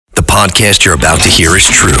podcast you're about to hear is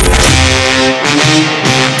true.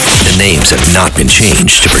 The names have not been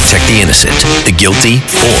changed to protect the innocent, the guilty,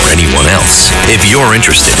 or anyone else. If you're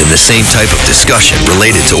interested in the same type of discussion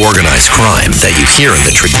related to organized crime that you hear in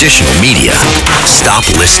the traditional media, stop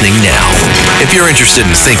listening now. If you're interested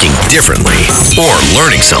in thinking differently or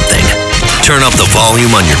learning something, turn up the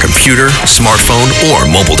volume on your computer, smartphone, or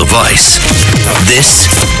mobile device. This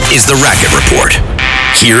is The Racket Report.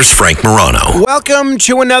 Here's Frank Morano. Welcome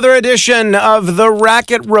to another edition of The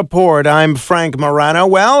Racket Report. I'm Frank Morano.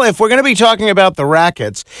 Well, if we're going to be talking about the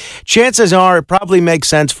rackets, chances are it probably makes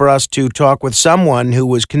sense for us to talk with someone who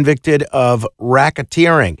was convicted of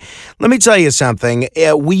racketeering. Let me tell you something.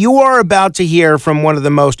 You are about to hear from one of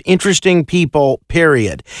the most interesting people,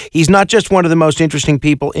 period. He's not just one of the most interesting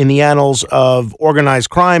people in the annals of organized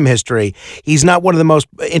crime history. He's not one of the most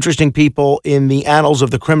interesting people in the annals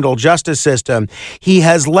of the criminal justice system. He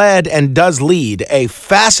has led and does lead a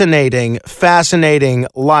fascinating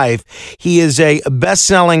life. He is a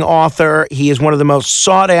best-selling author. He is one of the most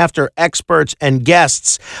sought-after experts and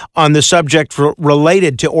guests on the subject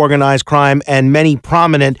related to organized crime and many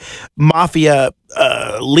prominent mafia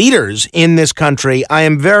leaders in this country. I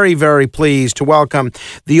am very, very pleased to welcome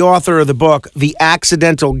the author of the book, The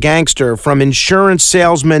Accidental Gangster, From Insurance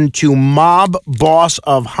Salesman to Mob Boss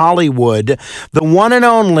of Hollywood, the one and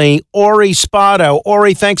only Ori Spado.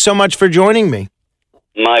 Ori, thanks so much for joining me.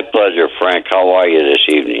 My pleasure, Frank. How are you this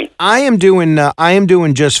evening? I am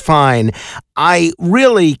doing just fine. I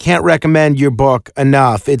really can't recommend your book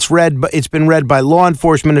enough. It's been read by law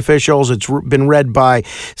enforcement officials. It's been read by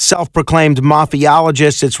self-proclaimed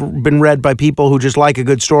mafiologists. It's been read by people who just like a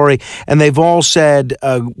good story, and they've all said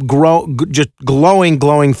just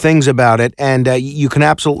glowing things about it. And you can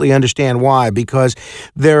absolutely understand why, because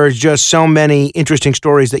there are just so many interesting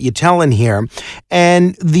stories that you tell in here.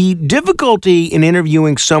 And the difficulty in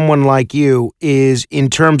interviewing someone like you is in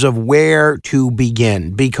terms of where to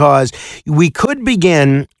begin, because we could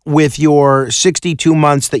begin with your 62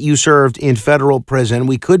 months that you served in federal prison.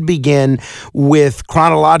 We could begin with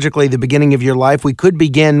chronologically the beginning of your life. We could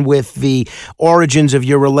begin with the origins of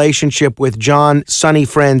your relationship with John Sonny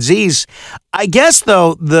Franzese. I guess,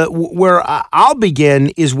 though, where I'll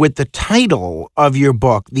begin is with the title of your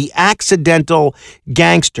book, The Accidental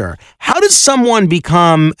Gangster. How does someone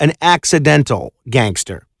become an accidental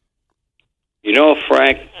gangster? You know,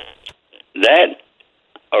 Frank, that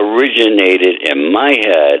originated in my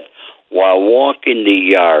head while walking the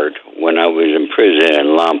yard when I was in prison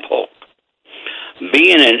in Lompoc.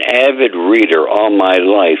 Being an avid reader all my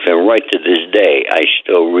life, and right to this day, I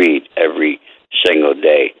still read every single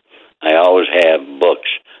day. I always have books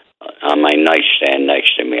on my nightstand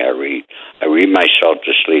next to me. I read myself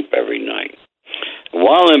to sleep every night.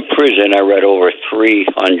 While in prison, I read over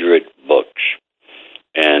 300 books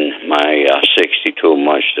in my 62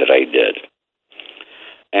 months that I did.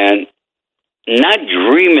 And not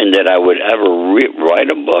dreaming that I would ever write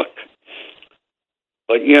a book.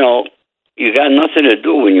 But, you know, you got nothing to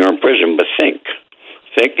do when you're in prison but think.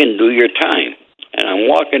 Think and do your time. And I'm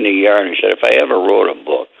walking the yard and said, if I ever wrote a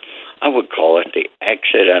book, I would call it The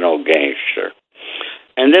Accidental Gangster.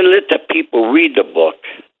 And then let the people read the book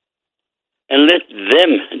and let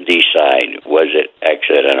them decide was it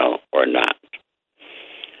accidental or not.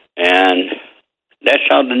 And that's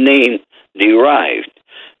how the name derived.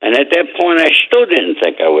 And at that point, I still didn't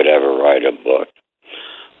think I would ever write a book.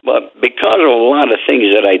 But because of a lot of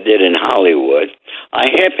things that I did in Hollywood, I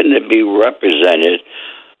happened to be represented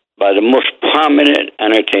by the most prominent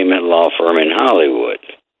entertainment law firm in Hollywood.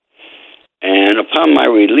 And upon my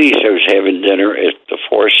release, I was having dinner at the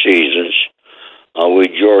Four Seasons with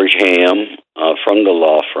George Ham from the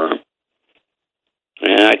law firm.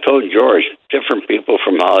 And I told George, different people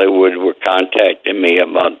from Hollywood were contacting me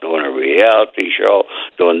about doing a reality show,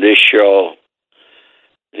 doing this show.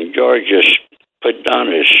 And George just put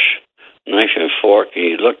down his knife and fork, and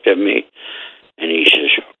he looked at me, and he says,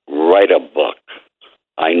 write a book.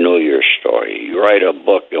 I know your story. You write a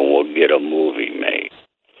book, and we'll get a movie made.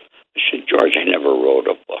 I said, George, I never wrote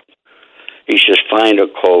a book. He says, find a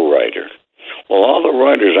co-writer. Well, all the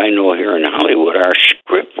writers I know here in Hollywood are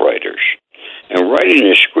script writers. And writing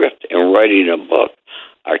a script and writing a book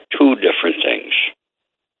are two different things.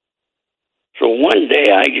 So one day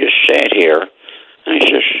I just sat here and I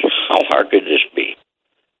said, how hard could this be?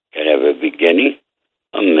 Could have a beginning,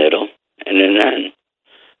 a middle, and an end.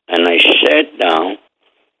 And I sat down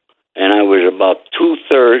and I was about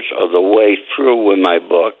 2/3 of the way through with my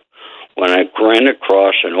book when I ran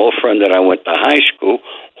across an old friend that I went to high school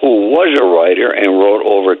who was a writer and wrote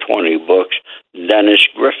over 20 books, Dennis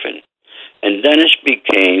Griffin. And Dennis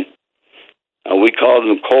became We called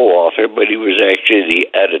him co-author, but he was actually the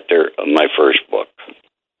editor of my first book.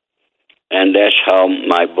 And that's how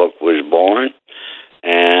my book was born.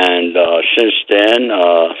 And since then,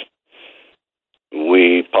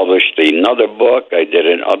 we published another book. I did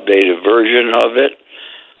an updated version of it.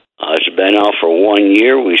 It's been out for 1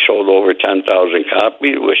 year. We sold over 10,000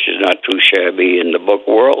 copies, which is not too shabby in the book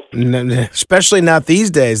world. Especially not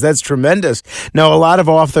these days. That's tremendous. No, a lot of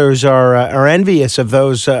authors are envious of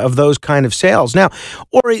those kind of sales. Now,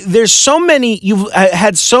 Ori, there's so many. You've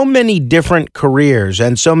had so many different careers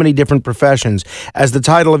and so many different professions. As the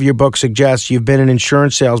title of your book suggests, you've been an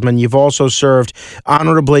insurance salesman. You've also served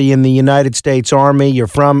honorably in the United States Army. You're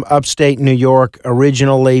from upstate New York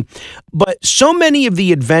originally. But so many of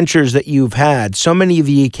the adventures that you've had, so many of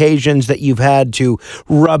the occasions that you've had to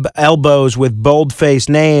rub elbows with bold-faced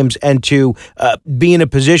names and to be in a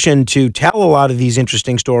position to tell a lot of these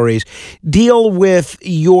interesting stories, deal with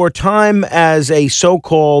your time as a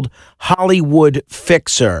so-called Hollywood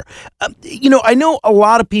fixer. I know a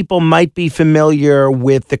lot of people might be familiar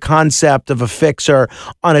with the concept of a fixer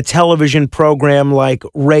on a television program like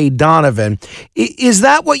Ray Donovan. Is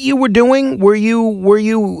that what you were doing? Were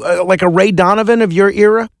you like a Ray Donovan of your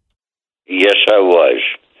era? Yes, I was.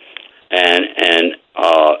 And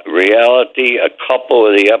reality, a couple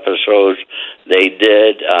of the episodes they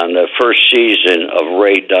did on the first season of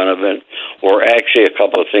Ray Donovan were actually a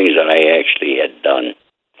couple of things that I actually had done.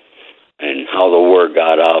 And how the word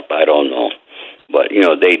got out, I don't know. But,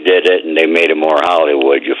 they did it and they made it more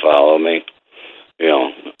Hollywood, you follow me?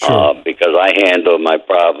 Sure. Because I handled my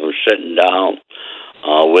problems sitting down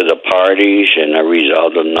with the parties, and I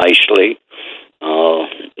resolved them nicely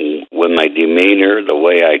with my demeanor, the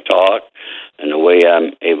way I talk, and the way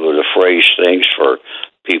I'm able to phrase things for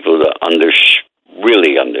people to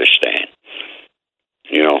really understand,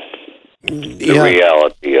 the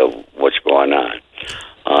reality of what's going on.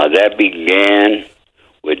 That began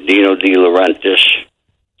with Dino De Laurentiis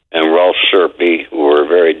and Ralph Serpi, who were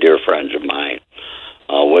very dear friends of mine,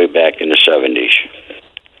 way back in the 70s.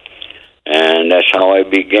 And that's how I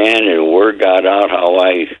began, and word got out how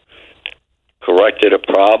I corrected a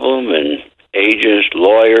problem, and agents,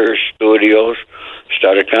 lawyers, studios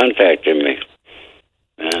started contacting me.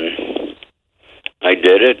 And I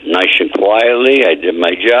did it nice and quietly. I did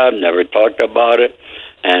my job, never talked about it.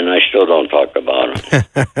 And I still don't talk about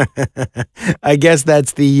it. I guess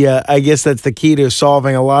that's the key to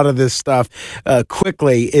solving a lot of this stuff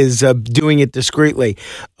quickly is doing it discreetly.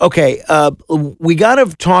 Okay, we got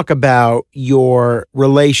to talk about your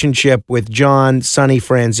relationship with John Sonny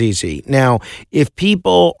Franzese. Now, if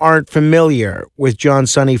people aren't familiar with John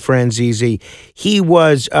Sonny Franzese, he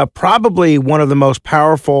was probably one of the most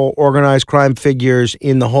powerful organized crime figures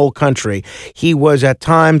in the whole country. He was at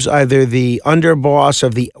times either the underboss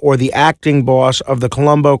of the acting boss of the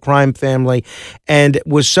Colombo crime family, and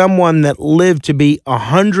was someone that lived to be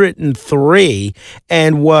 103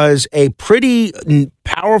 and was a pretty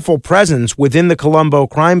powerful presence within the Colombo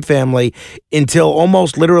crime family until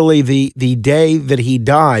almost literally the day that he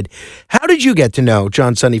died. How did you get to know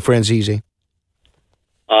John Sonny Franzese?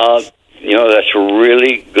 That's a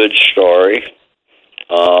really good story.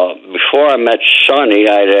 Before I met Sonny,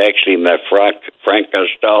 I'd actually met Frank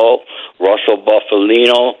Costello, Russell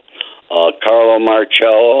Buffalino, Carlo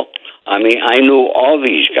Marcello. I mean, I knew all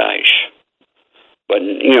these guys. But,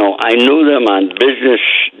 I knew them on business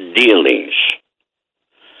dealings.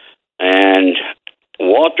 And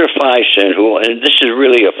Walter Fison, and this is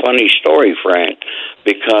really a funny story, Frank,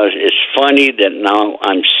 because it's funny that now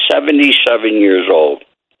I'm 77 years old,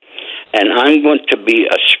 and I'm going to be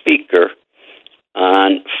a speaker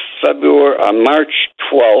on March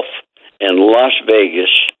 12th in Las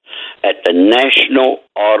Vegas at the National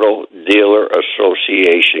Auto Dealer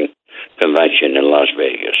Association convention in Las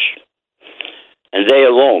Vegas. And they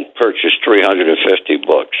alone purchased 350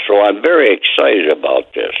 books. So I'm very excited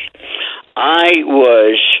about this. I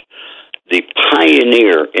was the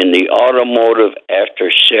pioneer in the automotive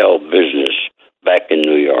after-sale business back in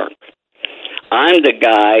New York. I'm the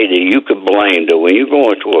guy that you could blame that when you go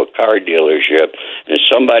into a car dealership and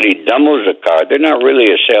somebody demos a car, they're not really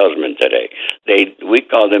a salesman today. We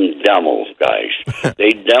call them demo guys.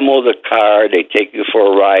 They demo the car, they take you for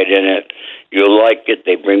a ride in it, you like it,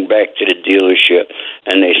 they bring back to the dealership,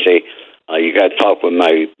 and they say, you got to talk with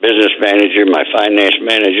my business manager, my finance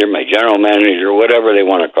manager, my general manager, whatever they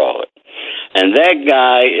want to call it. And that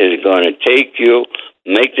guy is going to take you,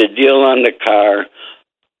 make the deal on the car,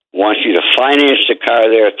 wants you to finance the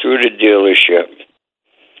car there through the dealership,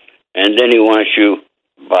 and then he wants you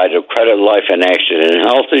by the credit, life, and accident and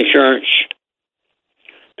health insurance.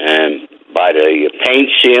 And by the paint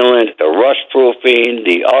sealant, the rust proofing,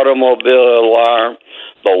 the automobile alarm,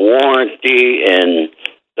 the warranty, and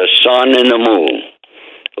the sun and the moon.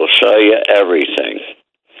 They'll sell you everything.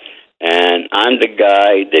 And I'm the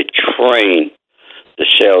guy that trained the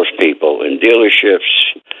salespeople in dealerships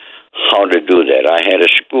how to do that. I had a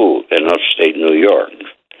school in upstate New York.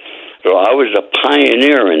 So I was a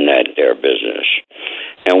pioneer in that there business.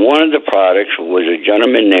 And one of the products was a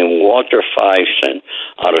gentleman named Walter Fison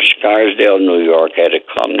out of Scarsdale, New York, had a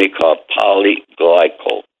company called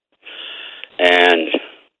Polyglycol. And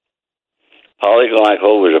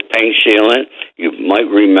Polyglycol was a paint sealant. You might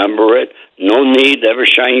remember it. No need to ever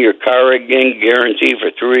shine your car again, guaranteed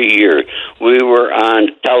for 3 years. We were on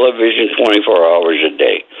television 24 hours a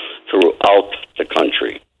day throughout the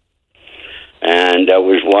country. And that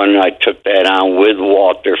was one I took that on with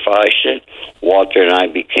Walter Fison. Walter and I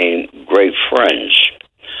became great friends.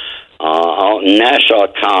 Out in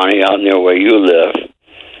Nassau County, out near where you live,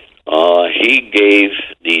 he gave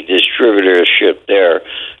the distributorship there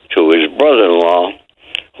to his brother-in-law,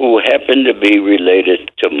 who happened to be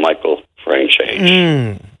related to Michael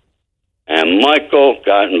Franchise. And Michael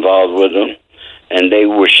got involved with him, and they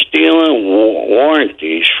were stealing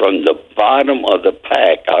warranties from the bottom of the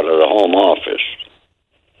pack out of the home office.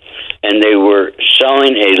 And they were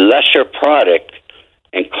selling a lesser product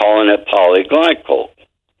and calling it Polyglycol.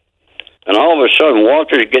 And all of a sudden,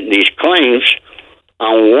 Walter's getting these claims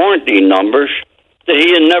on warranty numbers that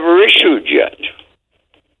he had never issued yet.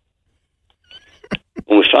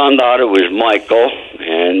 We found out it was Michael,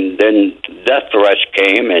 and then death threats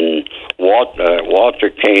came, and Walter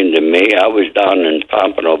came to me. I was down in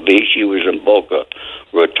Pompano Beach. He was in Boca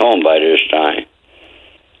Raton by this time.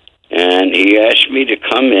 And he asked me to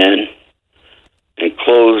come in and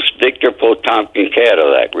close Victor Potomkin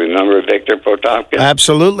Cadillac. Remember Victor Potomkin?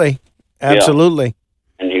 Absolutely. Absolutely.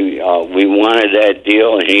 Yeah. And we wanted that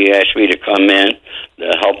deal, and he asked me to come in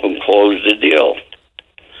to help him close the deal.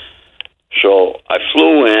 So I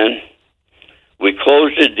flew in. We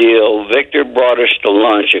closed the deal. Victor brought us to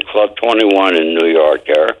lunch at Club 21 in New York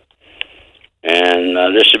there.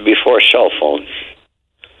 And this is before cell phones.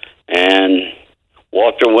 And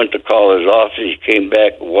Walter went to call his office. He came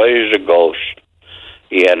back white as a ghost.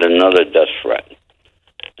 He had another death threat.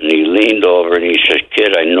 And he leaned over and he says,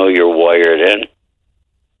 "Kid, I know you're wired in."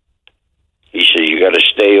 He said, "You got to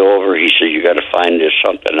stay over." He said, "You got to find this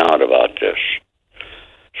something out about this."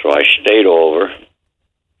 So I stayed over,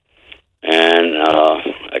 and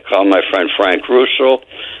I called my friend Frank Russo.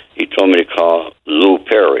 He told me to call Lou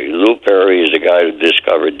Perry. Lou Perry is the guy who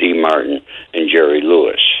discovered D. Martin and Jerry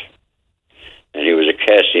Lewis. And he was a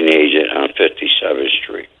casting agent on 57th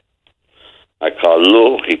Street. I called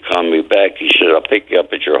Lou. He called me back. He said, "I'll pick you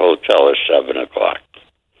up at your hotel at 7 o'clock.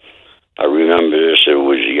 I remember this. It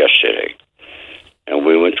was yesterday. And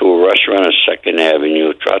we went to a restaurant on 2nd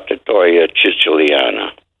Avenue, Trattoria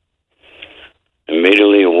Siciliana.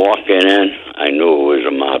 Immediately walking in, I knew it was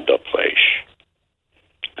a mobbed-up place.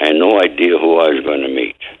 I had no idea who I was going to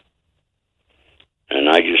meet. And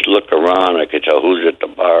I just looked around. I could tell who's at the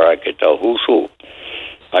bar. I could tell who's who.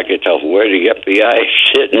 I could tell where the FBI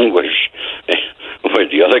is sitting, where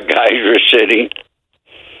the other guys were sitting.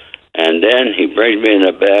 And then he brings me in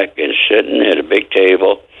the back, and sitting at a big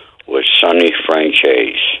table was Sonny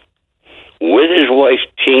Franchise, with his wife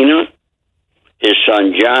Tina, his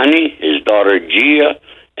son Johnny, his daughter Gia,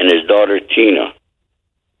 and his daughter Tina.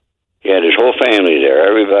 He had his whole family there,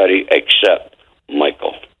 everybody except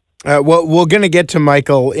Michael. Well, we're going to get to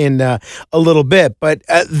Michael in a little bit, but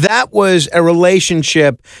that was a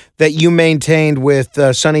relationship that you maintained with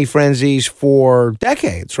Sonny Franchise for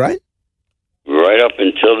decades, right? Right up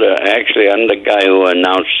until actually, I'm the guy who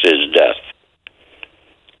announced his death.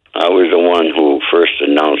 I was the one who first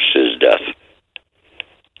announced his death.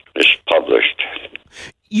 It's published.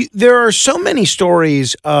 There are so many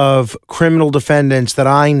stories of criminal defendants that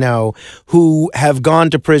I know who have gone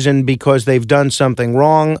to prison because they've done something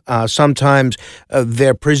wrong. Sometimes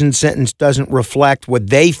their prison sentence doesn't reflect what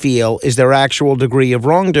they feel is their actual degree of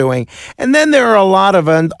wrongdoing. And then there are a lot of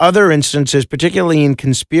other instances, particularly in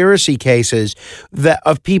conspiracy cases,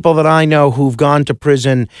 of people that I know who've gone to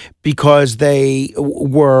prison because they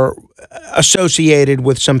were associated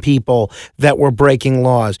with some people that were breaking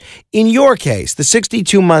laws. In your case, the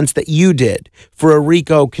 62 months that you did for a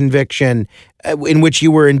RICO conviction in which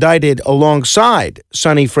you were indicted alongside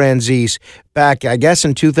Sonny Franchise back, I guess,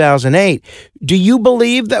 in 2008, do you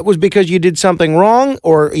believe that was because you did something wrong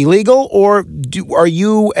or illegal, or are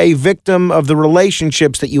you a victim of the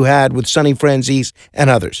relationships that you had with Sonny Franchise and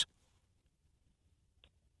others?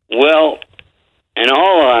 Well, in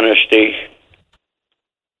all honesty,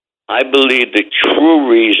 I believe the true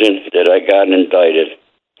reason that I got indicted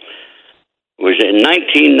was in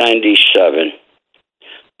 1997.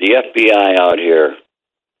 The FBI out here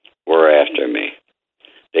were after me.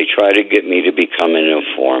 They tried to get me to become an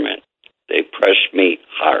informant. They pressed me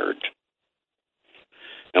hard.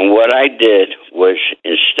 And what I did was,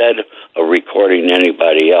 instead of recording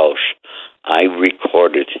anybody else, I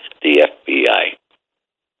recorded the FBI.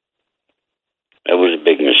 That was a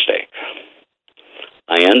big mistake.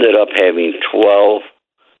 I ended up having 12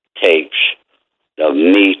 tapes of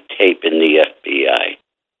me taping the FBI.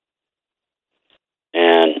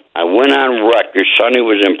 And I went on record. Sonny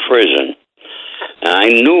was in prison. And I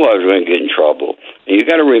knew I was going to get in trouble. And you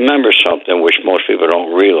got to remember something which most people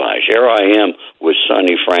don't realize. Here I am with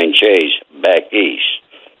Sonny Franchise back east.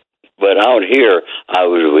 But out here, I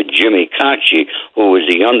was with Jimmy Conchi, who was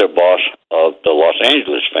the underboss of the Los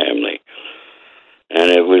Angeles family.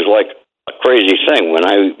 And it was like a crazy thing. When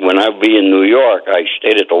I'd be in New York, I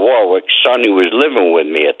stayed at the Warwick. Sonny was living with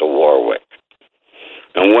me at the Warwick.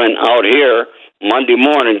 And when out here, Monday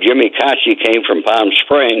morning, Jimmy Conchi came from Palm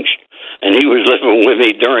Springs, and he was living with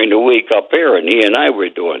me during the week up here, and he and I were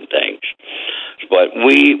doing things. But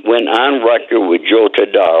we went on record with Joe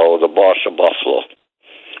Todaro, the boss of Buffalo,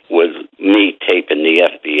 with me taping the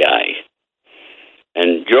FBI.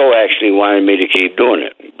 And Joe actually wanted me to keep doing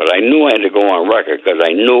it. But I knew I had to go on record because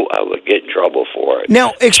I knew I would get in trouble for it.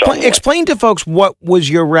 Now, explain to folks what was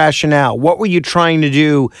your rationale. What were you trying to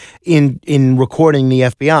do in recording the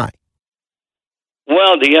FBI?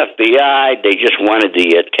 Well, the FBI, they just wanted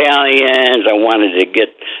the Italians. I wanted to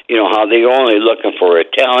get, how they're only looking for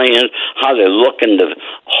Italians, how they're looking to,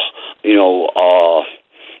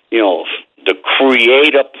 to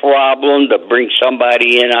create a problem, to bring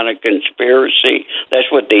somebody in on a conspiracy. That's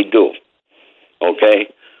what they do, okay?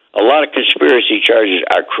 A lot of conspiracy charges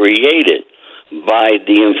are created by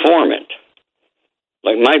the informant.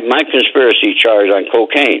 Like my conspiracy charge on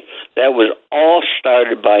cocaine, that was all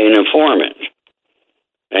started by an informant.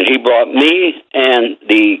 And he brought me and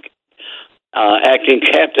the acting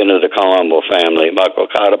captain of the Colombo family, Michael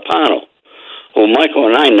Catapano, who Michael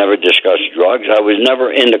and I never discussed drugs. I was never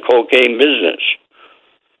in the cocaine business.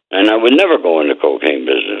 And I would never go into cocaine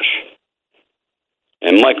business.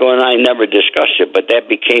 And Michael and I never discussed it, but that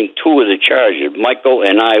became two of the charges. Michael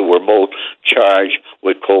and I were both charged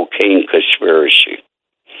with cocaine conspiracy.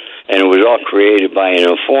 And it was all created by an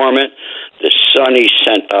informant. The Sonny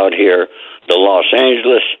sent out here to Los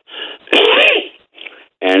Angeles.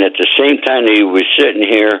 And at the same time he was sitting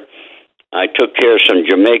here, I took care of some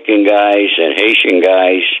Jamaican guys and Haitian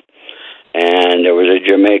guys. And there was a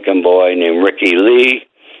Jamaican boy named Ricky Lee.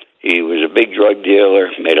 He was a big drug dealer,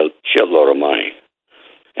 made a shitload of money.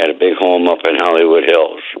 Had a big home up in Hollywood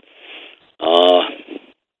Hills.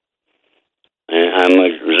 And I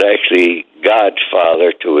was actually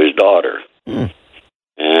godfather to his daughter. Mm.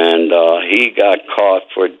 And he got caught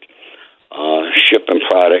for shipping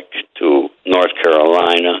product to North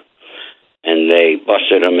Carolina, and they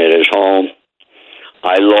busted him at his home.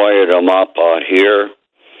 I lawyered him up out here.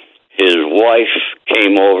 His wife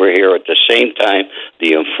came over here at the same time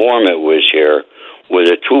the informant was here with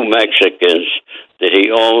the two Mexicans that he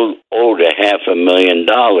owed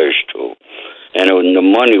 $500,000 to. And the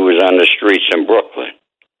money was on the streets in Brooklyn.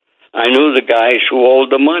 I knew the guys who owed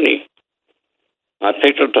the money. I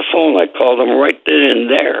picked up the phone. I called them right then and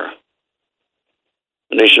there.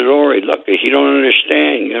 And they said, Ori, look, you don't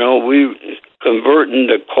understand. We converting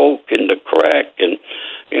the coke into crack, and,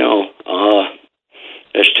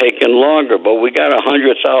 it's taking longer, but we got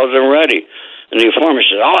 100,000 ready. And the informant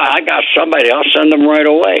said, I got somebody. I'll send them right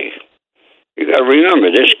away. You got to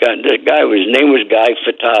remember, this guy, his name was Guy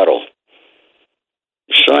Furtado.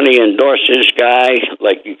 Sonny endorsed this guy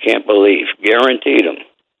like you can't believe. Guaranteed him.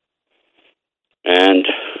 And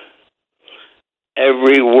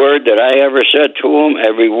every word that I ever said to him,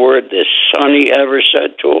 every word that Sonny ever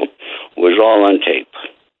said to him was all on tape.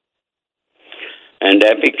 And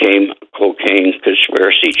that became a cocaine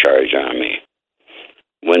conspiracy charge on me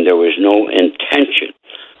when there was no intention.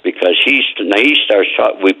 Because he starts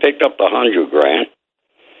talking. We picked up $100,000.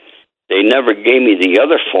 They never gave me the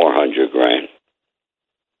other $400,000.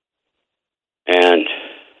 And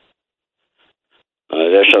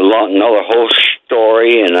there's another whole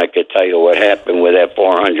story, and I could tell you what happened with that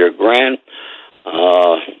 $400,000.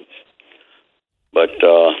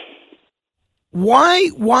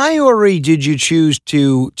 Why, Ori, did you choose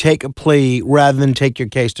to take a plea rather than take your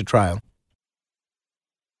case to trial?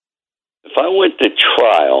 If I went to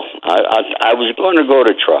trial, I was going to go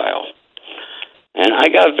to trial, and I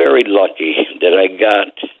got very lucky that I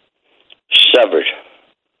got severed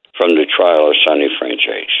from the trial of Sonny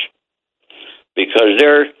Franchise. because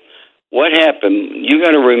what happened, you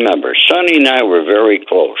got to remember, Sonny and I were very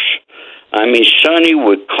close. I mean, Sonny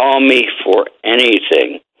would call me for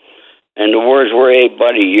anything. And the words were, hey,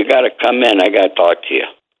 buddy, you got to come in. I got to talk to you.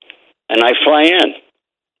 And I fly in.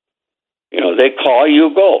 You know, they call,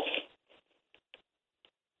 you go.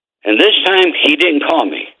 And this time, he didn't call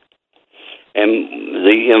me. And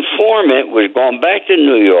the informant was going back to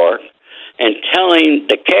New York and telling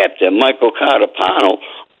the captain, Michael Catapano,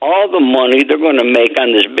 all the money they're going to make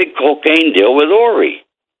on this big cocaine deal with Ori.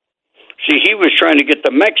 See, he was trying to get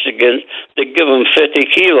the Mexicans to give him 50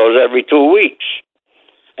 kilos every 2 weeks.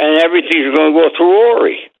 And everything's going to go through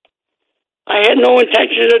Ori. I had no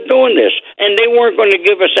intention of doing this. And they weren't going to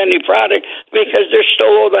give us any product because they're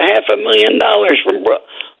still owed $500,000 from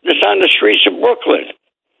that's on the streets of Brooklyn.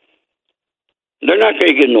 They're not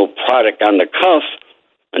going to get no product on the cuff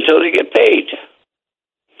until they get paid.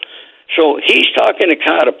 So he's talking to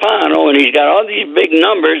Catapano, and he's got all these big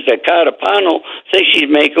numbers that Catapano thinks he's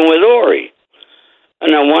making with Ori.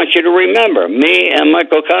 And I want you to remember, me and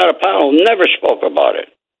Michael Catapano never spoke about it.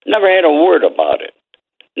 Never had a word about it.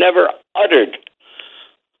 Never uttered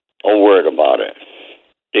a word about it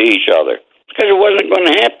to each other. Because it wasn't going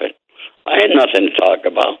to happen. I had nothing to talk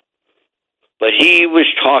about. But he was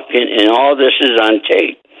talking, and all this is on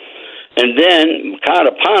tape. And then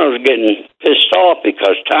Catapano's getting pissed off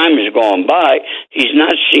because time is going by. He's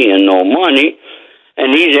not seeing no money.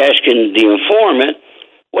 And he's asking the informant,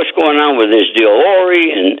 what's going on with this deal,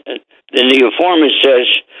 Ori? And then the informant says,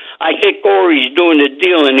 I think Ori's doing the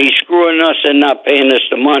deal and he's screwing us and not paying us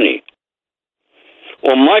the money.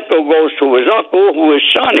 Well, Michael goes to his uncle, who is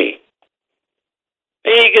Sonny.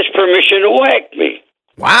 And he gets permission to whack me.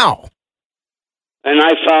 Wow. And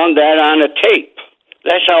I found that on a tape.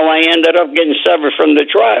 That's how I ended up getting severed from the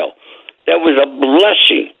trial. That was a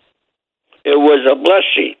blessing. It was a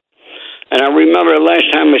blessing. And I remember the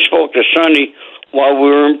last time I spoke to Sonny while we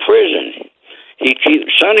were in prison.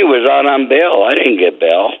 Sonny was out on bail. I didn't get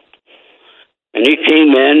bail. And he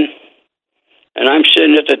came in, and I'm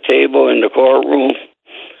sitting at the table in the courtroom.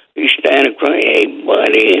 He's standing crying, hey,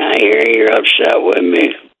 buddy, I hear you're upset with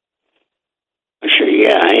me. I said,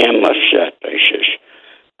 yeah, I am upset.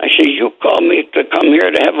 I said, you called me to come here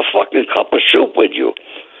to have a fucking cup of soup with you.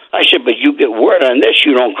 I said, but you get word on this.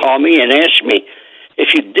 You don't call me and ask me.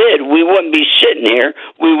 If you did, we wouldn't be sitting here.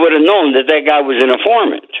 We would have known that guy was an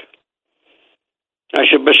informant. I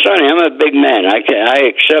said, but Sonny, I'm a big man. I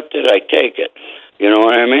accept it. I take it. You know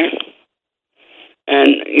what I mean? And,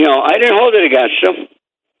 you know, I didn't hold it against him.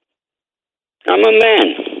 I'm a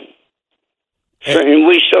man. And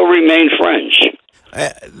we still remain friends.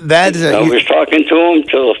 I was talking to him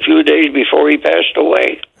till a few days before he passed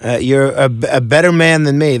away. You're a better man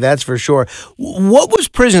than me, that's for sure. What was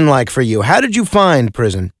prison like for you? How did you find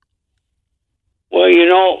prison? Well, you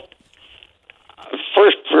know,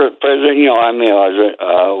 first prison, you know, I mean, I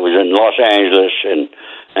was in Los Angeles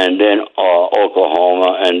and then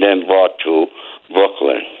Oklahoma, and then brought to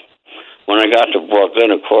Brooklyn. When I got to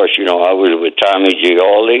Brooklyn, of course, you know, I was with Tommy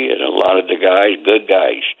Gioli and a lot of the guys, good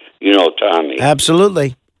guys. You know Tommy.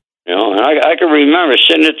 Absolutely. You know, and I can remember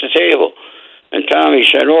sitting at the table, and Tommy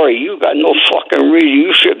said, Ori, you got no fucking reason.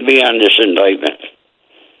 You shouldn't be on this indictment.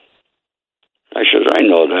 I said, I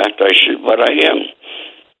know that. I said, but I am.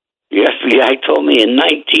 The FBI told me in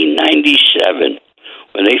 1997,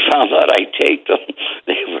 when they found out I taped them,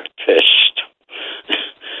 they were pissed.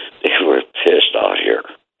 They were pissed out here.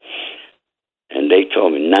 And they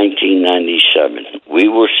told me, 1997, we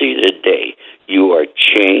will see the day you are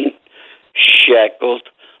chained, shackled,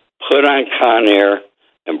 put on Con Air,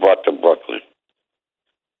 and brought to Brooklyn.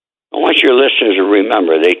 I want your listeners to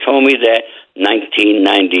remember, they told me that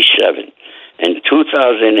 1997. In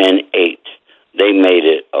 2008, they made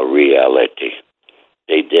it a reality.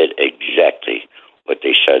 They did exactly what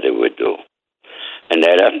they said they would do. And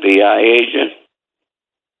that FBI agent,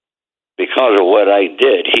 because of what I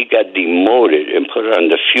did, he got demoted and put on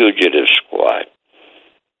the fugitive squad.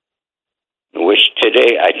 Which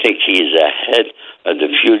today I think he's the head of the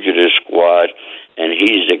fugitive squad, and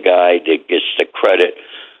he's the guy that gets the credit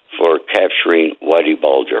for capturing Whitey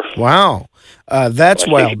Bulger. Wow. That's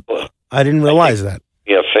wild. I didn't realize that.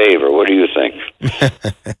 Me a favor. What do you think?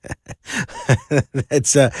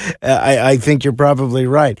 That's. I think you're probably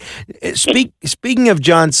right. Speaking of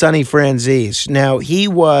John Sonny Franzese, now he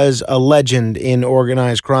was a legend in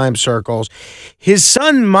organized crime circles. His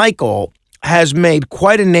son Michael has made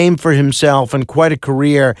quite a name for himself and quite a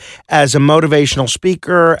career as a motivational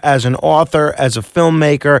speaker, as an author, as a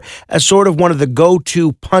filmmaker, as sort of one of the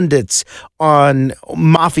go-to pundits on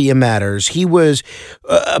mafia matters. He was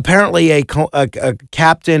apparently a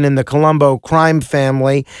captain in the Colombo crime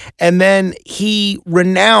family, and then he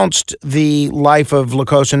renounced the life of La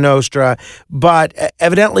Cosa Nostra, but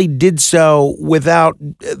evidently did so without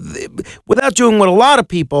doing what a lot of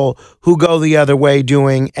people who go the other way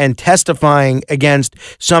doing, and testifying against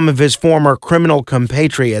some of his former criminal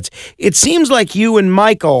compatriots. It seems like you and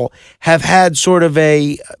Michael have had sort of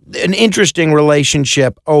an interesting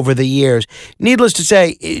relationship over the years. Needless to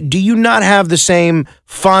say, do you not have the same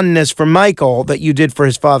fondness for Michael that you did for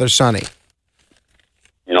his father, Sonny?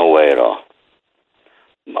 No way at all.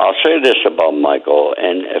 I'll say this about Michael,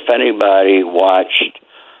 and if anybody watched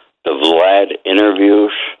the Vlad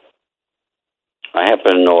interviews, I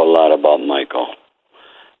happen to know a lot about Michael.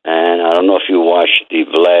 And I don't know if you watched the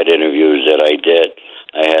Vlad interviews that I did.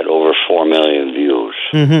 I had over 4 million views.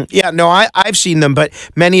 Mm-hmm. Yeah, no, I've seen them, but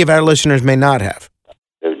many of our listeners may not have.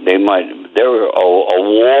 They might. A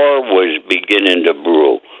war was beginning to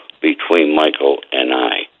brew between Michael and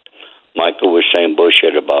I. Michael was saying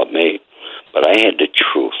bullshit about me, but I had the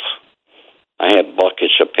truth. I had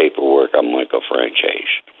buckets of paperwork on Michael Franchise.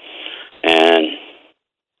 And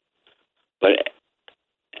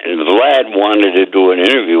Vlad wanted to do an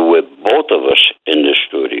interview with both of us in the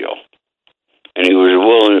studio. And he was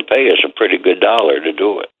willing to pay us a pretty good dollar to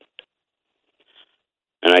do it.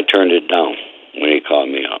 And I turned it down when he called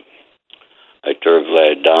me up. I turned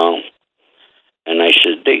Vlad down. And I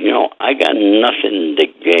said, I got nothing to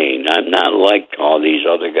gain. I'm not like all these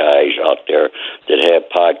other guys out there that have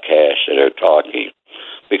podcasts that are talking.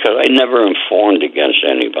 Because I never informed against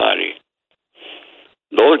anybody.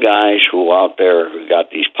 Those guys who out there who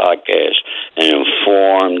got these podcasts and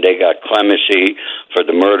informed, they got clemency for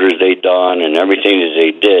the murders they done and everything that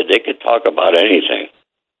they did, they could talk about anything.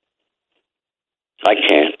 I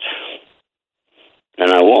can't.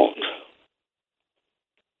 And I won't.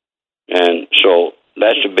 And so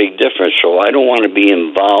that's a big difference. So I don't want to be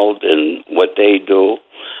involved in what they do.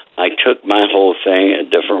 I took my whole thing a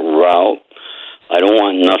different route. I don't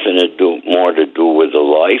want nothing to do with the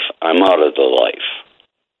life. I'm out of the life.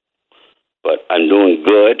 But I'm doing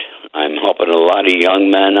good. I'm helping a lot of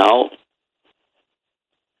young men out.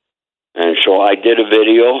 And so I did a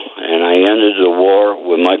video, and I ended the war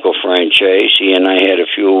with Michael Franchise. He and I had a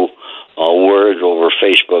few words over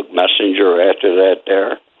Facebook Messenger after that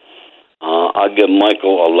there. I'll give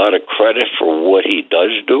Michael a lot of credit for what he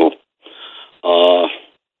does do.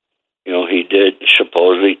 He did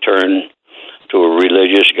supposedly turn to a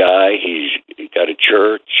religious guy. He's got a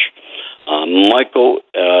church. Michael,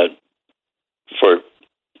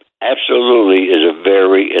 absolutely is a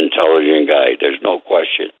very intelligent guy. There's no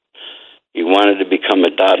question. He wanted to become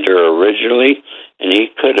a doctor originally, and he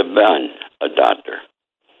could have been a doctor.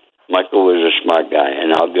 Michael was a smart guy,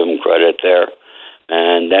 and I'll give him credit there.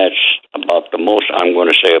 And that's about the most I'm going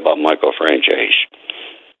to say about Michael Franchise.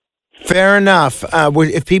 Fair enough.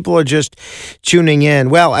 If people are just tuning in,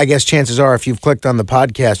 well, I guess chances are if you've clicked on the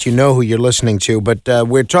podcast, you know who you're listening to. But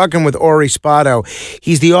we're talking with Ori Spado.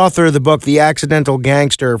 He's the author of the book, The Accidental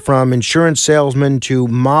Gangster, From Insurance Salesman to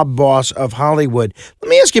Mob Boss of Hollywood. Let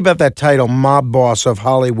me ask you about that title, Mob Boss of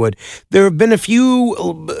Hollywood. There have been a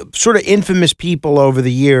few sort of infamous people over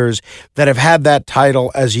the years that have had that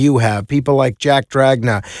title as you have. People like Jack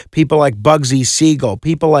Dragna, people like Bugsy Siegel,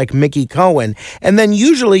 people like Mickey Cohen. And then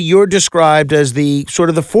usually you're described as the sort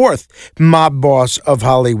of the fourth mob boss of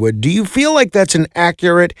Hollywood. Do you feel like that's an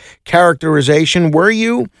accurate characterization? Were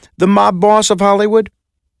you the mob boss of Hollywood?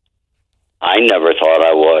 I never thought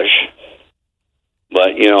I was.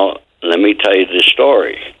 But, let me tell you the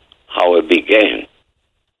story, how it began.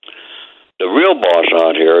 The real boss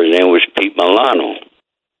out here, his name was Pete Milano.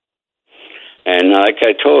 And like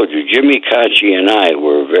I told you, Jimmy Cacci and I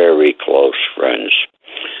were very close friends.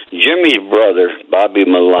 Jimmy's brother, Bobby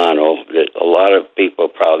Milano, that a lot of people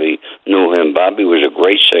probably knew him. Bobby was a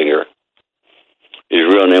great singer. His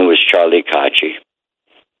real name was Charlie Cacci,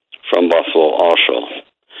 from Buffalo also.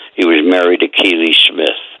 He was married to Keely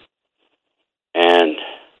Smith. And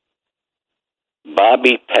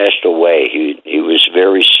Bobby passed away. He was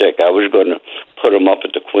very sick. I was going to put him up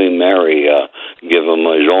at the Queen Mary, give him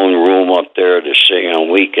his own room up there to sing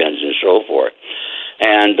on weekends and so forth.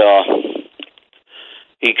 And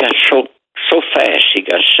he got so fast, he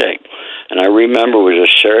got sick. And I remember it was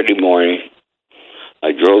a Saturday morning.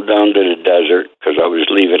 I drove down to the desert because I was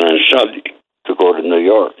leaving on Sunday to go to New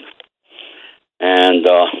York. And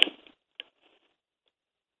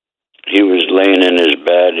he was laying in his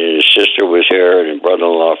bed, and his sister was here, and his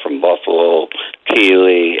brother-in-law from Buffalo,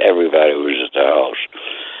 Keeley, everybody was at the house.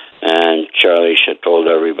 And Charlie had told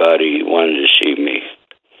everybody he wanted to see me.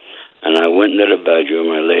 And I went into the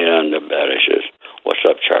bedroom, I laid on the bed, I says, "What's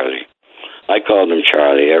up, Charlie?" I called him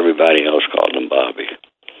Charlie, everybody else called him Bobby.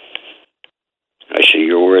 I said,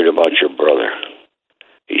 "You're worried about your brother?"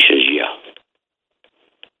 He says, "Yeah."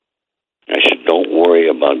 I said, "Don't worry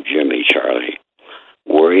about Jimmy, Charlie.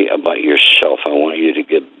 Worry about yourself. I want you to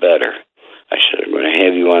get better." I said, "I'm going to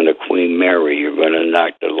have you on the Queen Mary. You're going to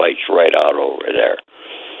knock the lights right out over there."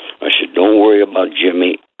 I said, "Don't worry about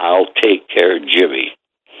Jimmy. I'll take care of Jimmy."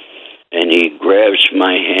 And he grabs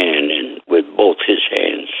my hand and with both his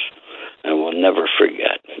hands. I will never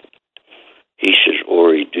forget. He says,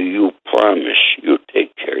 "Ori, do you promise you'll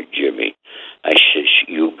take care of Jimmy?" I says,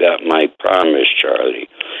 "You got my promise, Charlie."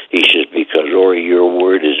 He says, "Because, Ori, your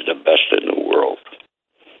word is the best in the world."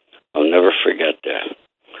 I'll never forget that.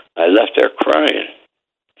 I left there crying.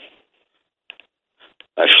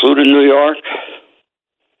 I flew to New York.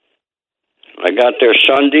 I got there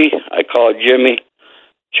Sunday. I called Jimmy.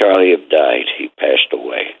 Charlie had died. He passed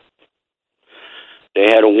away. They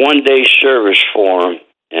had a one-day service for him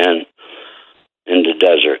in the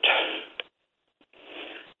desert.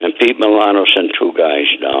 And Pete Milano sent 2 guys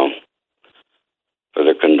down for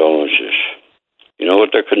their condolences. You know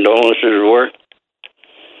what their condolences were?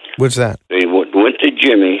 What's that? They went to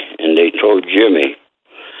Jimmy, and they told Jimmy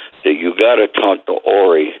that you got to talk to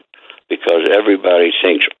Ori because everybody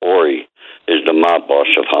thinks Ori is the mob boss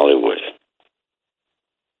of Hollywood.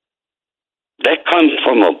 That comes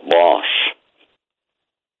from a boss.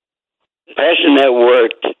 Passing that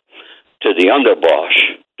word to the underboss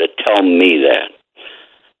to tell me that.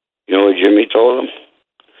 You know what Jimmy told him?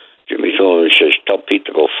 Jimmy told him, he says, "Tell Pete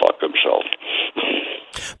to go fuck himself."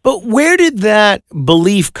 But where did that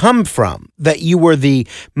belief come from, that you were the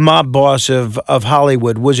mob boss of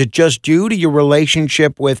Hollywood? Was it just due to your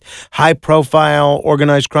relationship with high-profile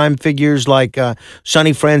organized crime figures like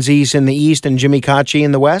Sonny Franzese in the East and Jimmy Cacci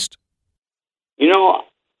in the West? You know,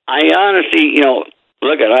 I honestly,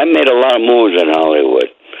 I made a lot of moves in Hollywood.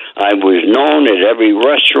 I was known at every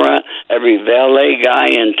restaurant. Every valet guy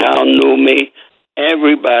in town knew me.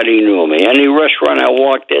 Everybody knew me. Any restaurant I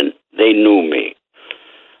walked in, they knew me.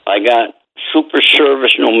 I got super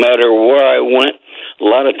service no matter where I went. A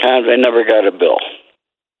lot of times I never got a bill.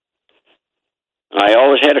 I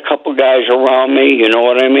always had a couple guys around me, you know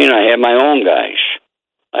what I mean? I had my own guys.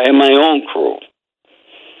 I had my own crew.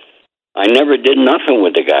 I never did nothing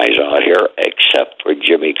with the guys out here except for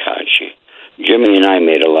Jimmy Cacci. Jimmy and I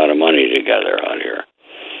made a lot of money together out here.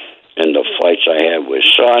 And the fights I had with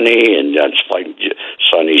Sonny, and that's like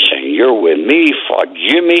Sonny saying, "You're with me, fuck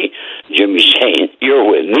Jimmy." Jimmy saying, "You're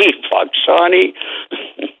with me, fuck Sonny."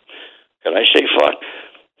 Can I say fuck?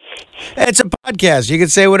 It's a podcast. You can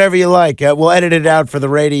say whatever you like. We'll edit it out for the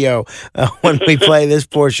radio when we play this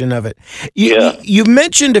portion of it. You've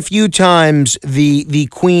mentioned a few times the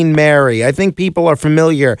Queen Mary. I think people are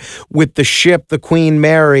familiar with the ship, the Queen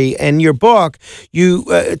Mary. And your book, you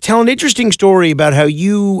tell an interesting story about how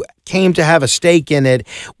you came to have a stake in it.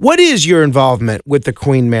 What is your involvement with the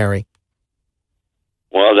Queen Mary?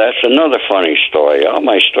 Well, that's another funny story. All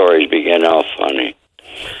my stories begin out funny.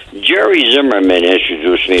 Jerry Zimmerman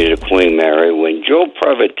introduced me to the Queen Mary when Joe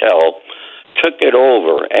Prevotel took it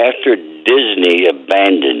over after Disney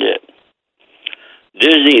abandoned it.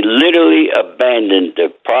 Disney literally abandoned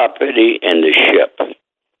the property and the ship.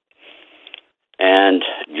 And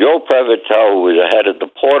Joe Prevotel, who was the head of the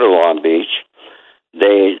Port of Long Beach,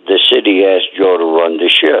 the city asked Joe to run the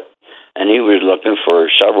ship. And he was looking for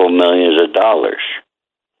several millions of dollars.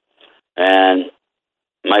 And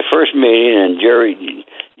my first meeting, and Jerry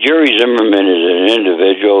Zimmerman is an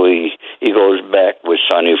individual. He goes back with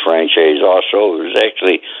Sonny Franchise also. It was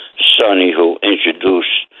actually Sonny who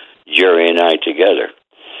introduced Jerry and I together.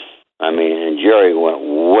 I mean, and Jerry went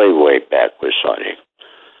way, way back with Sonny.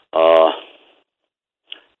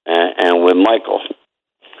 And with Michael.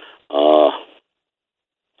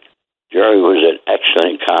 Jerry was an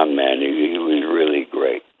excellent con man. He was really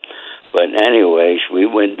great. But anyways, we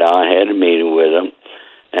went down, had a meeting with him.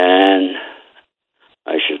 And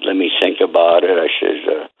I said, "Let me think about it." I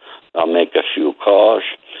said, "I'll make a few calls."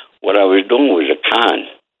 What I was doing was a con.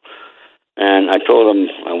 And I told him,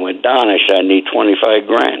 I went down, I said, "I need 25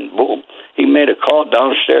 grand. Boom. He made a call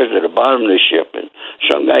downstairs at the bottom of the ship, and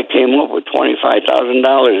some guy came up with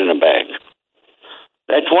 $25,000 in a bag.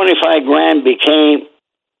 That 25 grand became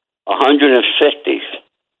 150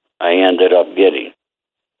 I ended up getting.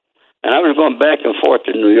 And I was going back and forth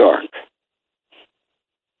to New York.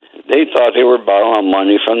 they thought they were borrowing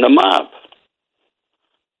money from the mob.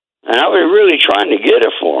 And I was really trying to get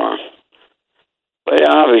it for them. But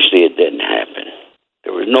obviously it didn't happen.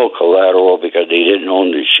 There was no collateral because they didn't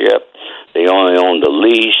own the ship. They only owned the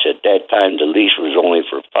lease. At that time, the lease was only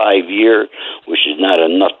for 5 years, which is not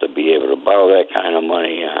enough to be able to borrow that kind of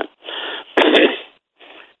money on.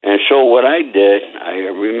 And so what I did, I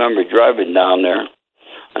remember driving down there,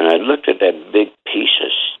 and I looked at that big piece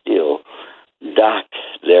of steel docked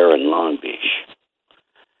there in Long Beach.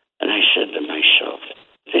 And I said to myself,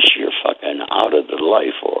 this you're fucking out of the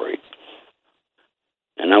life, Ori.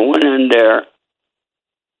 And I went in there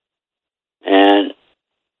and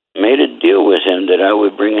made a deal with him that I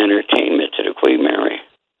would bring entertainment to the Queen Mary.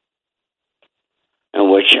 And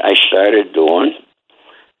which I started doing.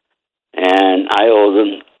 And I owed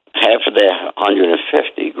him half of that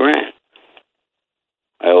 $150,000.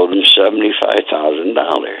 I owed him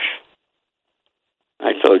 $75,000.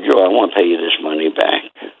 I told Joe, I won't pay you this money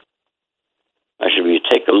back. I said, well, you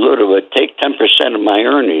take a little bit, take 10% of my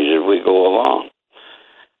earnings if we go along.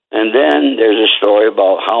 And then there's a story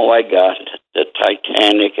about how I got the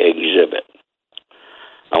Titanic exhibit.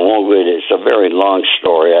 I won't read it. It's a very long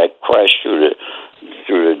story. I crashed through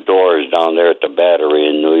the doors down there at the Battery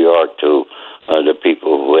in New York to the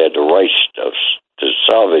people who had the rights to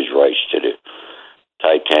salvage rights to the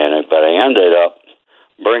Titanic. But I ended up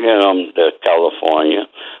bringing them to California,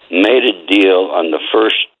 made a deal on the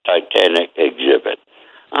first Titanic exhibit.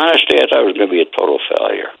 Honestly, I thought it was going to be a total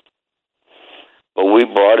failure. But we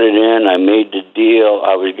brought it in. I made the deal.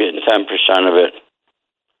 I was getting 10% of it.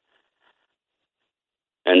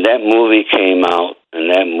 And that movie came out,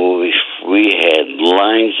 and that movie, we had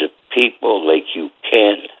lines of people like you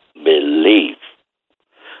can't believe.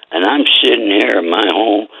 And I'm sitting here in my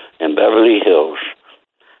home in Beverly Hills,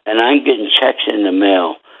 and I'm getting checks in the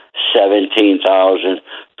mail, $17,000,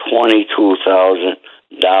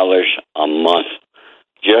 $22,000 a month,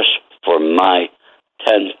 just for my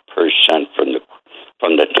 10%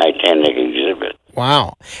 from the Titanic exhibit.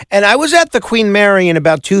 Wow. And I was at the Queen Mary in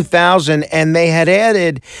about 2000, and they had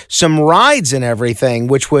added some rides and everything,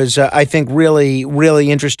 which was, I think, really, really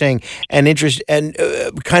interesting and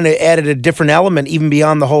kind of added a different element even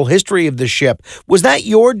beyond the whole history of the ship. Was that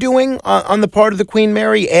your doing on the part of the Queen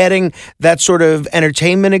Mary, adding that sort of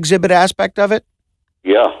entertainment exhibit aspect of it?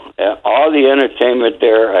 Yeah. All the entertainment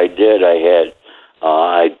there I did.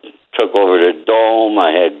 I took over the Dome.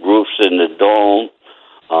 I had groups in the Dome.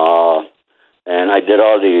 And I did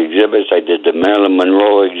all the exhibits. I did the Marilyn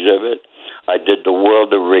Monroe exhibit. I did the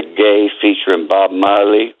World of Reggae featuring Bob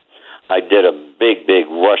Marley. I did a big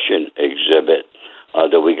Russian exhibit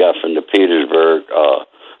that we got from the Petersburg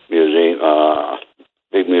museum,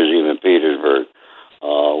 big museum in Petersburg.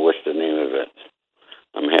 What's the name of it?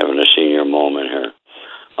 I'm having a senior moment here.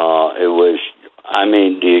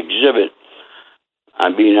 The exhibit. I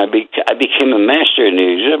became a master in the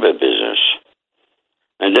exhibit business.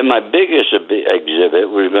 And then my biggest exhibit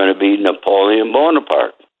was going to be Napoleon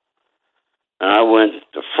Bonaparte. And I went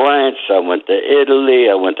to France, I went to Italy,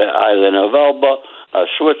 I went to the island of Elba,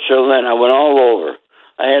 Switzerland, I went all over.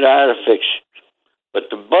 I had artifacts.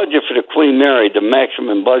 But the budget for the Queen Mary, the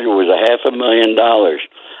maximum budget was $500,000.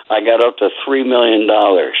 I got up to $3 million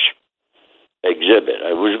exhibit.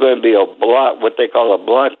 It was going to be what they call a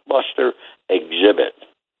blockbuster exhibit.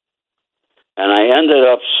 And I ended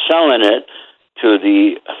up selling it to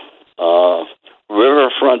the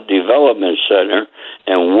Riverfront Development Center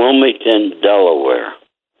in Wilmington, Delaware,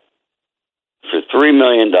 for $3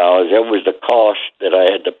 million. That was the cost that I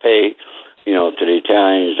had to pay, to the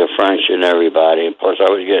Italians, the French, and everybody. And plus, I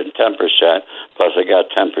was getting 10%. Plus, I got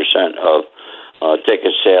 10% of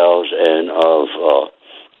ticket sales and of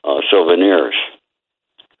souvenirs.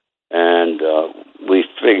 And we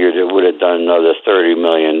figured it would have done another $30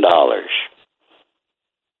 million.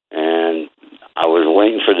 And I was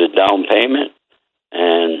waiting for the down payment,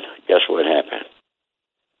 and guess what happened?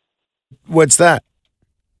 What's that?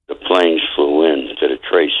 The planes flew in to the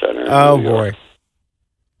Trade Center in New York. Boy.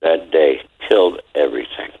 That day killed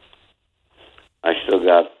everything. I still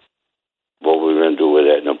got what we were going to do with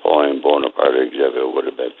that Napoleon Bonaparte exhibit. It would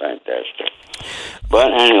have been fantastic.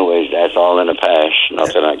 But anyways, that's all in the past.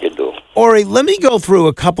 Nothing I could do. Ori, let me go through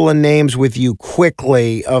a couple of names with you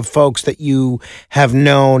quickly of folks that you have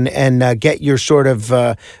known and get your sort of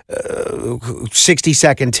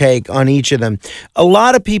 60-second take on each of them. A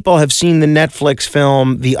lot of people have seen the Netflix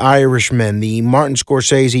film The Irishman, the Martin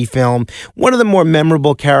Scorsese film. One of the more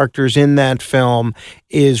memorable characters in that film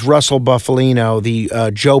is Russell Buffalino, the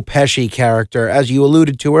Joe Pesci character. As you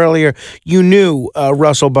alluded to earlier, you knew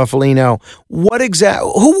Russell Buffalino.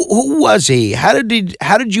 Who was he? How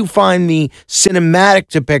did you find the cinematic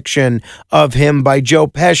depiction of him by Joe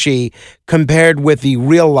Pesci compared with the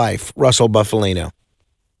real life Russell Buffalino?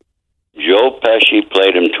 Joe Pesci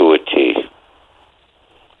played him to a T.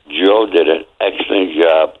 Joe did an excellent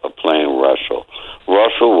job of playing Russell.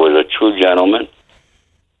 Russell was a true gentleman.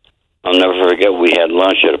 I'll never forget, we had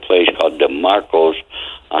lunch at a place called DeMarco's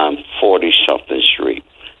on 40-something Street.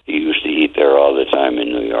 He used to eat there all the time in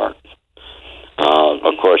New York.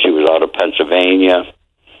 Of course, he was out of Pennsylvania.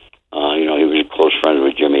 He was close friends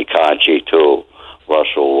with Jimmy Cacci, too.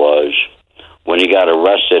 Russell was. When he got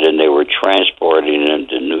arrested and they were transporting him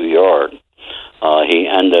to New York, he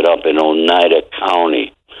ended up in Oneida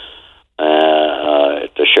County at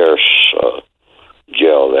the sheriff's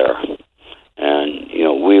jail there. And,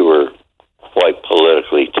 we were quite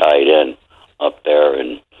politically tied in up there.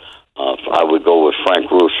 And I would go with Frank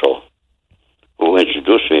Russo, who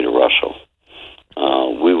introduced me to Russell.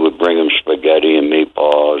 We would bring him spaghetti and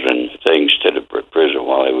meatballs and things to the prison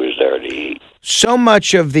while he was there to eat. So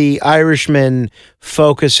much of The Irishman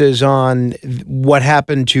focuses on what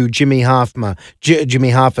happened to Jimmy Hoffa,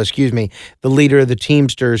 the leader of the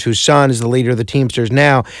Teamsters, whose son is the leader of the Teamsters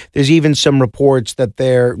now. There's even some reports that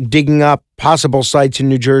they're digging up possible sites in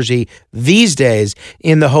New Jersey these days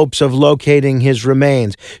in the hopes of locating his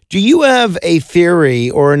remains. Do you have a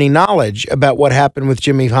theory or any knowledge about what happened with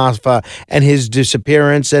Jimmy Hoffa and his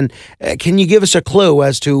disappearance? And can you give us a clue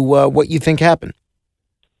as to what you think happened?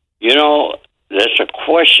 That's a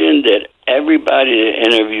question that everybody that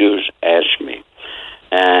interviews asks me.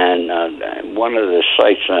 And one of the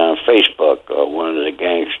sites on Facebook, one of the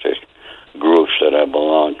Gangster groups that I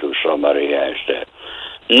belong to, somebody asked that.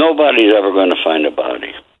 Nobody's ever going to find a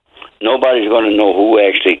body. Nobody's going to know who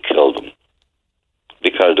actually killed him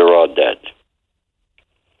because they're all dead.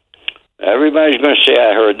 Everybody's going to say,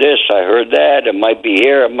 I heard this, I heard that, it might be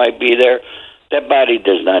here, it might be there. That body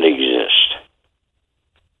does not exist.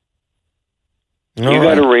 You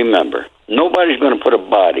got to remember, nobody's going to put a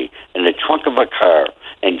body in the trunk of a car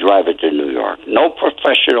and drive it to New York. No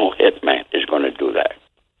professional hitman is going to do that.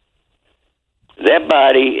 That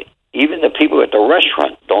body, even the people at the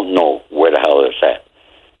restaurant don't know where the hell it's at.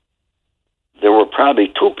 There were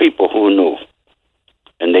probably two people who knew,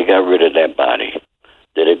 and they got rid of that body.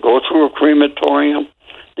 Did it go through a crematorium?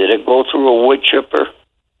 Did it go through a wood chipper?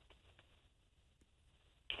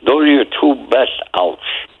 Those are your two best outs.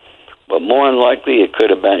 But more than likely, he could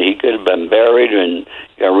have been buried. And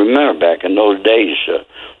remember, back in those days,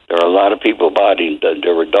 there were a lot of people bodied.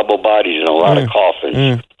 There were double bodies and a lot of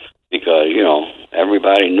coffins because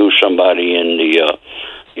everybody knew somebody in the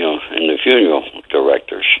in the funeral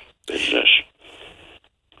director's business.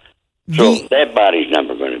 So that body's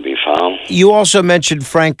never going to be found. You also mentioned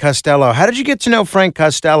Frank Costello. How did you get to know Frank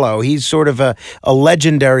Costello? He's sort of a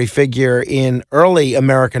legendary figure in early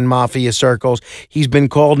American mafia circles. He's been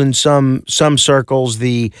called in some circles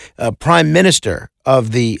the prime minister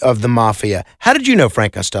of the mafia. How did you know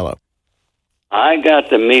Frank Costello? I got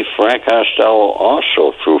to meet Frank Costello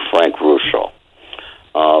also through Frank Russo.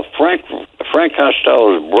 Frank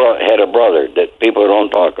Costello had a brother that people don't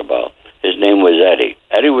talk about. His name was Eddie.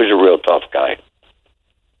 Eddie was a real tough guy.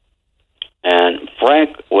 And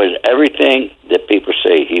Frank was everything that people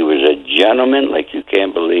say. He was a gentleman like you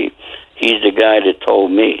can't believe. He's the guy that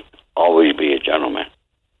told me, always be a gentleman.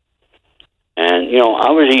 And,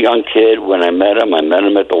 I was a young kid when I met him. I met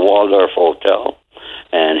him at the Waldorf Hotel.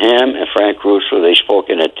 And him and Frank Russo, they spoke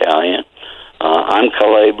in Italian. I'm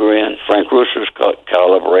Calabrian. Frank Russo's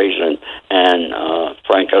Calabrese, and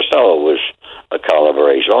Frank Costello was a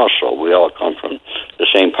Calabrese also. We all come from the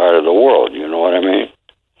same part of the world, you know what I mean?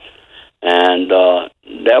 And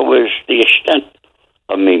that was the extent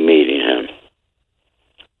of me meeting him.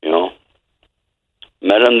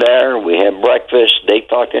 Met him there. We had breakfast. They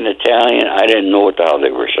talked in Italian. I didn't know what the hell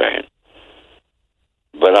they were saying.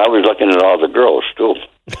 But I was looking at all the girls, too.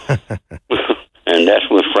 And that's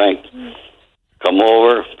when Frank come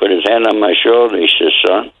over, put his hand on my shoulder. He says,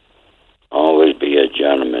 son, always be a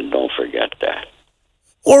gentleman. Don't forget that.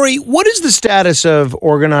 Ori, what is the status of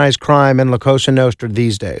organized crime in La Cosa Nostra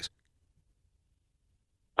these days?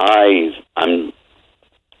 I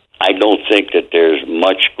don't think that there's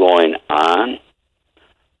much going on.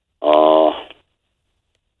 But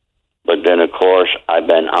then, of course, I've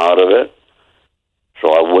been out of it,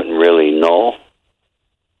 so I wouldn't really know.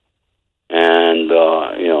 And,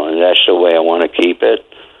 and that's the way I want to keep it.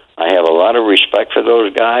 I have a lot of respect for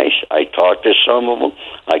those guys. I talk to some of them.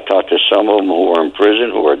 I talk to some of them who are in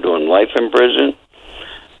prison, who are doing life in prison.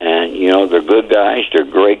 And, they're good guys. They're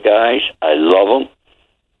great guys. I love them.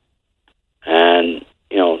 And,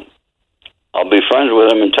 I'll be friends with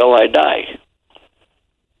them until I die.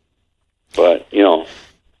 But,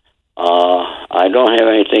 I don't have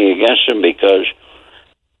anything against them because,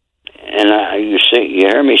 and you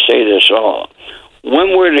hear me say this all,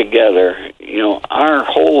 when we're together, our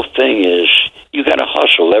whole thing is you got to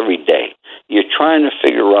hustle every day. You're trying to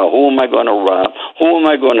figure out, who am I going to rob? Who am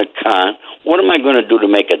I going to con? What am I going to do to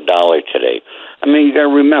make $1 today? I mean, you got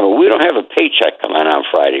to remember, we don't have a paycheck coming on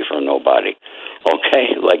Friday from nobody,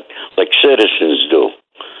 okay? Like citizens do.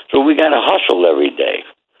 So we got to hustle every day.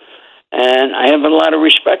 And I have a lot of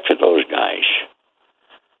respect for those guys.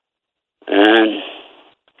 And,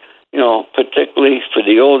 particularly for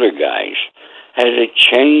the older guys. Has it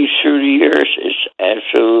changed through the years? It's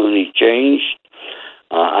absolutely changed.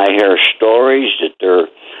 I hear stories that they're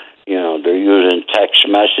using text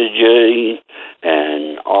messaging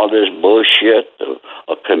and all this bullshit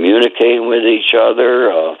of communicating with each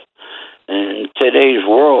other. In today's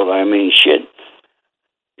world, I mean, shit,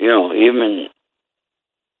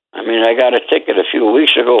 I got a ticket a few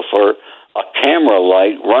weeks ago for a camera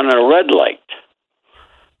light running a red light.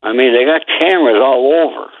 I mean, they got cameras all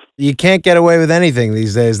over. You can't get away with anything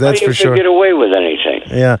these days, that's for sure. You can get away with anything.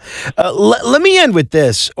 Yeah. Let me end with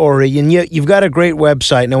this, Ori, and you've got a great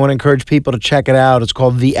website, and I want to encourage people to check it out. It's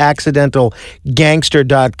called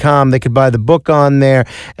theaccidentalgangster.com. They could buy the book on there,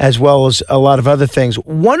 as well as a lot of other things.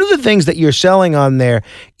 One of the things that you're selling on there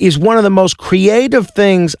is one of the most creative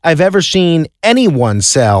things I've ever seen anyone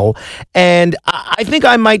sell, and I think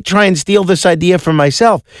I might try and steal this idea for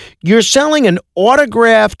myself. You're selling an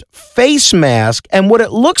autographed face mask, and what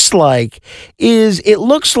it looks like is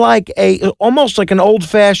almost like an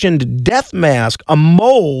old-fashioned death mask, a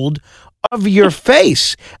mold of your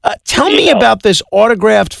face. Tell me about this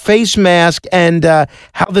autographed face mask and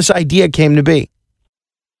how this idea came to be.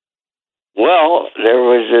 Well, there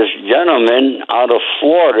was this gentleman out of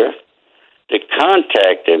Florida that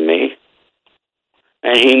contacted me,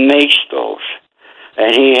 and he makes those.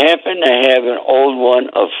 And he happened to have an old one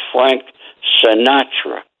of Frank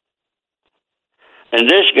Sinatra. And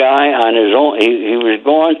this guy on his own, he was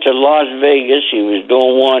going to Las Vegas. He was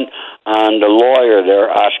doing one on the lawyer there,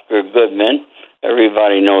 Oscar Goodman.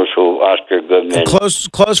 Everybody knows who Oscar Goodman is.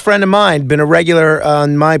 Close friend of mine, been a regular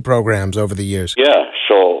on my programs over the years. Yeah,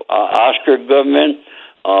 so Oscar Goodman,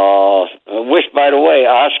 which, by the way,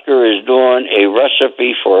 Oscar is doing a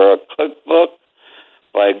recipe for a cookbook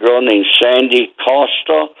by a girl named Sandy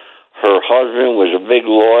Costa. Her husband was a big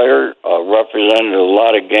lawyer, represented a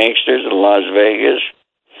lot of gangsters in Las Vegas,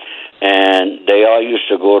 and they all used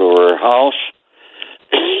to go to her house,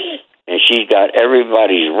 and she got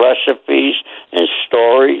everybody's recipes and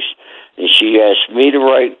stories, and she asked me to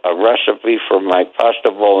write a recipe for my pasta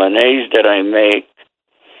bolognese that I make,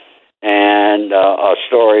 and a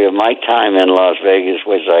story of my time in Las Vegas,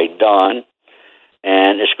 which I done,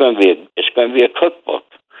 and it's going to be a cookbook.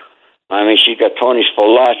 I mean, she got Tony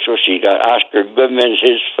Spolaccio, she got Oscar Goodman's,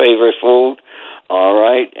 his favorite food, all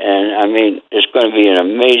right? And, I mean, it's going to be an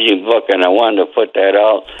amazing book, and I wanted to put that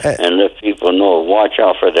out and let people know. Watch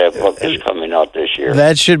out for that book that's coming out this year.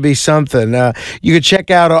 That should be something. You could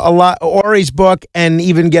check out a lot Ori's book and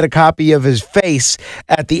even get a copy of his face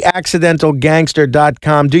at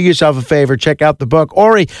theaccidentalgangster.com. Do yourself a favor, check out the book.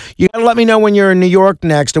 Ori, you got to let me know when you're in New York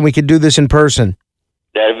next, and we could do this in person.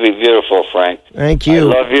 That'd be beautiful, Frank. Thank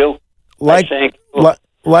you. I love you.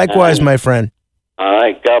 Likewise, my friend. All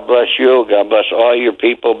right. God bless you. God bless all your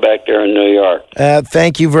people back there in New York.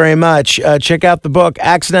 Thank you very much. Check out the book,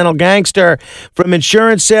 Accidental Gangster, From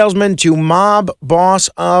Insurance Salesman to Mob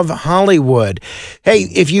Boss of Hollywood. Hey,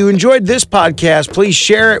 if you enjoyed this podcast, please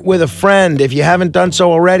share it with a friend. If you haven't done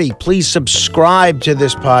so already, please subscribe to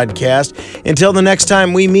this podcast. Until the next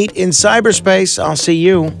time we meet in cyberspace, I'll see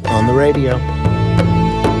you on the radio.